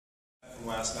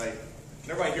last night.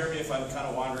 Can everybody hear me if I'm kind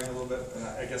of wandering a little bit? And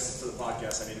I guess for the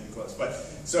podcast I need to be close. But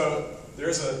so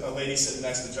there's a lady sitting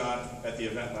next to John at the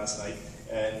event last night,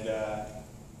 and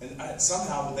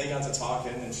somehow they got to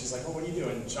talking, and she's like, "Oh, what do you do?"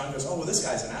 And John goes, "Oh, well, this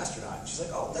guy's an astronaut." And she's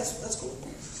like, "Oh, that's cool."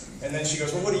 And then she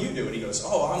goes, "Well, what do you do?" And he goes,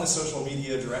 "Oh, I'm the social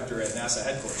media director at NASA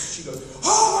headquarters." She goes,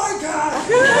 "Oh my God!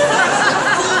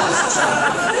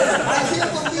 I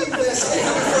can't believe this! I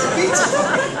come for a pizza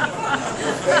company."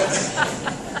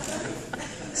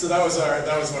 So that was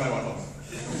when I went home.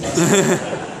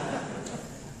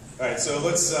 All right, so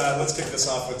let's kick this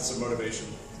off with some motivation.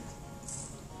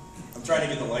 I'm trying to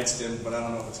get the lights dimmed, but I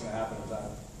don't know if it's going to happen in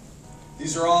time.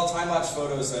 These are all time-lapse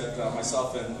photos that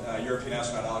myself and European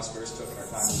astronaut Alex Beers took in our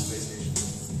time at the space station.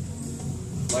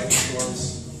 Lightning storms.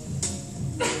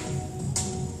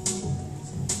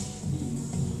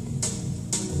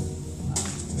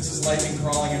 This is lightning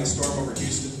crawling in a storm over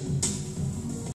Houston.